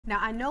Now,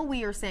 I know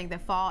we are saying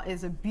that fall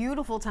is a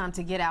beautiful time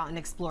to get out and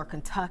explore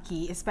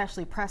Kentucky,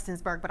 especially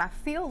Prestonsburg, but I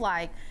feel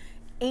like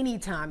any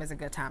time is a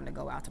good time to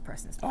go out to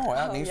Prestonsburg. Oh,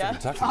 out in eastern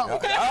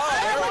Kentucky.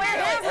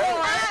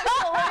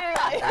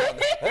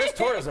 There's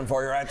tourism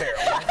for you right there.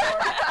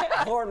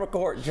 Lauren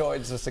McCoart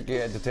joins us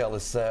again to tell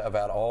us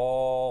about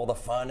all the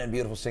fun and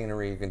beautiful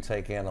scenery you can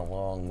take in,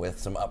 along with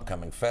some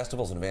upcoming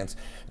festivals and events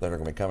that are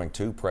going to be coming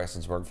to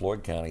Prestonsburg,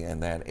 Floyd County,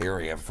 and that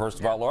area. First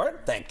of all, Lauren,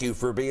 thank you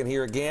for being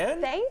here again.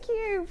 Thank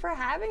you for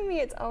having me.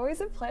 It's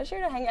always a pleasure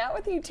to hang out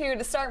with you two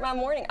to start my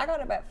morning. I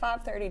got up at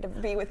 5:30 to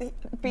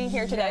be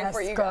here today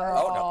for you guys.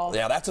 Oh no,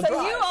 yeah, that's a drive.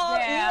 So you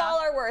all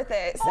are worth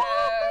it. So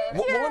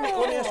well, let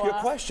me ask you a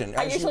question.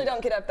 I usually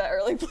don't get up that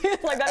early.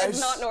 Like that is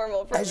not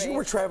normal for me. As you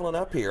were traveling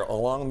up here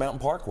along the Mountain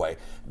Parkway,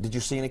 did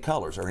you see any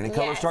colors? Are any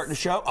colors starting to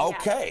show?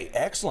 Okay,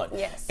 excellent.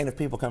 Yes. And if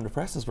people come to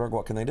Prestonsburg,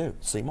 what can they do?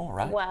 See more,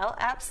 right? Well,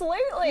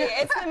 absolutely.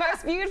 It's the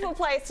most beautiful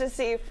place to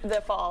see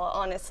the fall,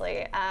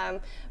 honestly.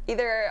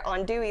 Either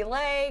on Dewey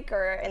Lake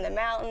or in the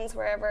mountains,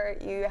 wherever,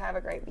 you have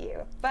a great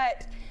view.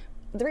 But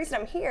the reason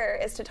I'm here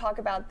is to talk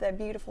about the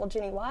beautiful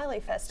Wiley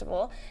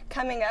Festival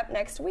coming up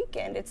next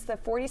weekend. It's the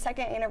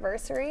 42nd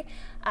anniversary.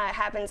 It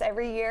happens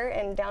every year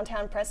in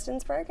downtown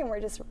Prestonsburg, and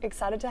we're just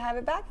excited to have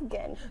it back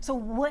again. So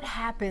what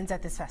happens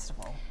at this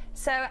festival?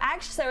 So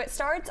it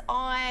starts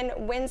on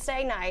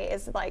Wednesday night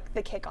is like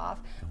the kickoff,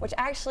 which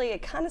actually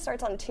it kind of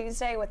starts on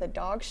Tuesday with a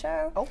dog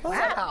show. Oh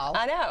wow!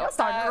 I know. It's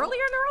starting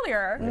earlier and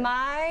earlier.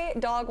 My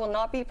dog will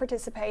not be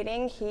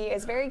participating. He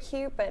is very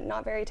cute, but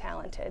not very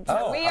talented.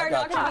 So we are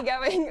not going to be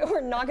going. We're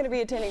not going to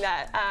be attending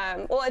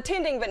that. Well,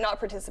 attending but not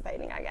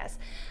participating, I guess.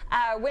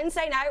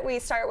 Wednesday night we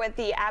start with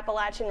the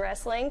Appalachian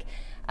Wrestling.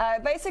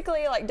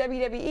 Basically like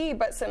WWE,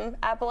 but some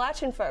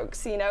Appalachian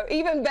folks, you know,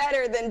 even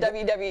better than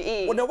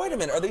WWE. Well, no, wait a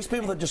minute. Are these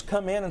people that just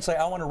come in and say,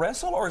 I want to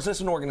wrestle, or is this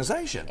an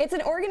organization? It's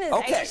an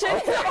organization.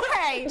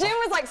 Okay. Jim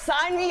was like,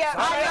 sign me up.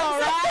 I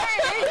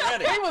know,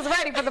 right? He was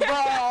ready for the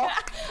brawl.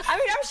 I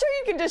mean, I'm sure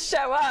you could just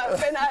show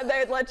up and they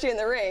would let you in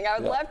the ring. I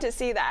would love to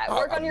see that.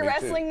 Work on your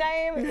wrestling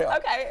name. Yeah.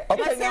 Okay.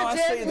 Okay, now I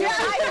see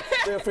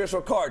the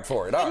official card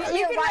for it. All right.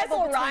 You can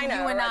wrestle Rhino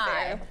you and right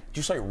I. there. Did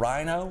you say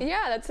Rhino?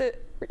 Yeah, that's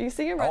it. You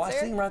see him right there? Oh, I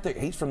see him right there.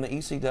 He's from the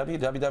ECW,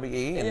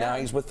 WWE, and now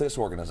he's with this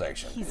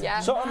organization.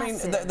 So, I mean,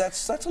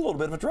 that's a little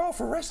bit of a draw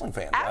for wrestling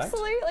fans,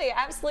 Absolutely, right?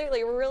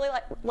 Absolutely. We're really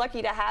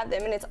lucky to have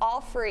them, and it's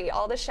all free.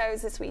 All the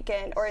shows this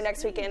weekend or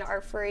next weekend are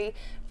free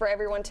for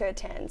everyone to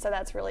attend, so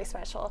that's really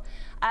special.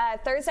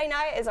 Thursday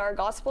night is our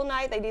gospel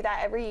night. They do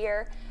that every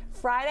year.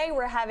 Friday,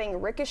 we're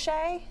having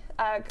Ricochet.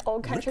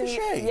 Old country,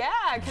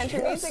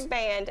 country music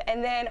band,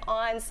 and then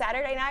on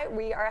Saturday night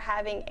we are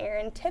having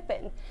Aaron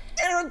Tippin.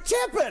 Aaron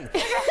Tippin!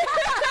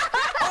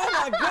 Oh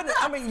my goodness!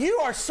 I mean, you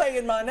are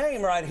saying my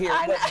name right here,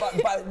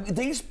 by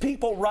these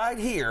people right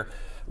here.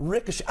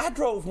 Ricochet. I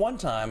drove one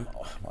time,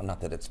 well, not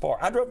that it's far.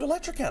 I drove to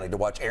Letcher County to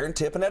watch Aaron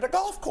Tippin at a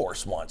golf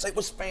course once. It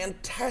was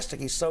fantastic.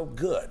 He's so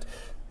good.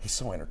 He's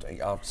so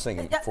entertaining. I'll sing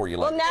him for you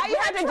later. Well, now you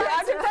have to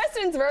drive to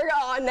Prestonsburg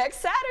on next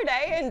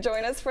Saturday and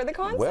join us for the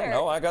concert. Well,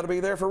 no, I got to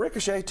be there for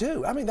Ricochet,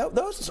 too. I mean,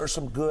 those are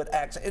some good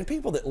acts. And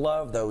people that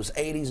love those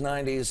 80s,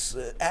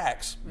 90s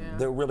acts,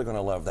 they're really going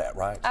to love that,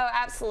 right? Oh,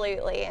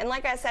 absolutely. And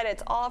like I said,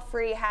 it's all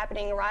free,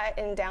 happening right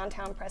in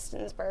downtown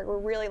Prestonsburg. We're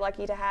really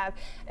lucky to have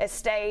a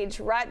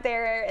stage right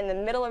there in the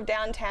middle of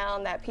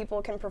downtown that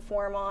people can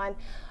perform on.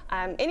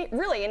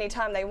 Really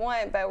anytime they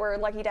want, but we're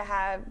lucky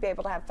to be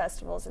able to have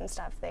festivals and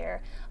stuff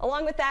there.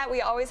 Along with that,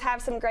 we always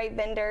have some great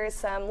vendors,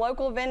 some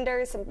local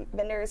vendors, some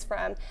vendors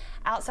from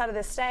outside of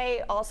the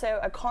state. Also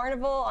a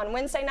carnival on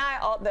Wednesday night.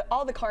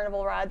 All the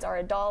carnival rides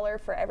are $1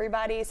 for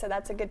everybody, so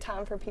that's a good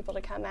time for people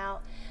to come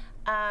out.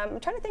 I'm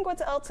trying to think what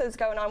else is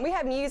going on. We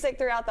have music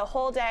throughout the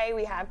whole day.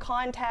 We have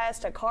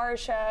contests, a car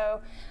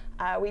show.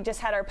 We just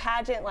had our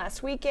pageant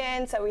last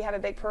weekend, so we have a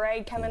big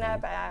parade coming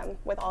up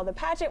with all the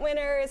pageant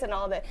winners and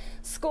all the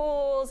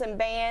schools and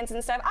bands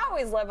and stuff. I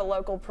always love a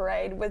local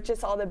parade with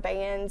just all the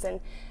bands and,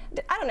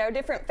 I don't know,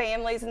 different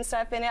families and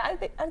stuff in it. I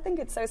think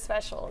it's so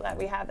special that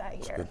we have that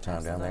here. It's a good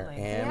time down there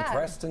in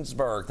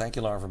Prestonsburg. Thank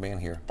you, Lauren, for being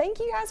here. Thank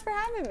you guys for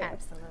having me.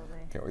 Absolutely.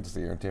 Can't wait to see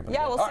you in Tippin.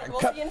 Yeah, we'll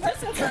see you in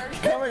Prestonsburg.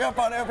 Coming up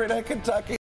on Everyday Kentucky.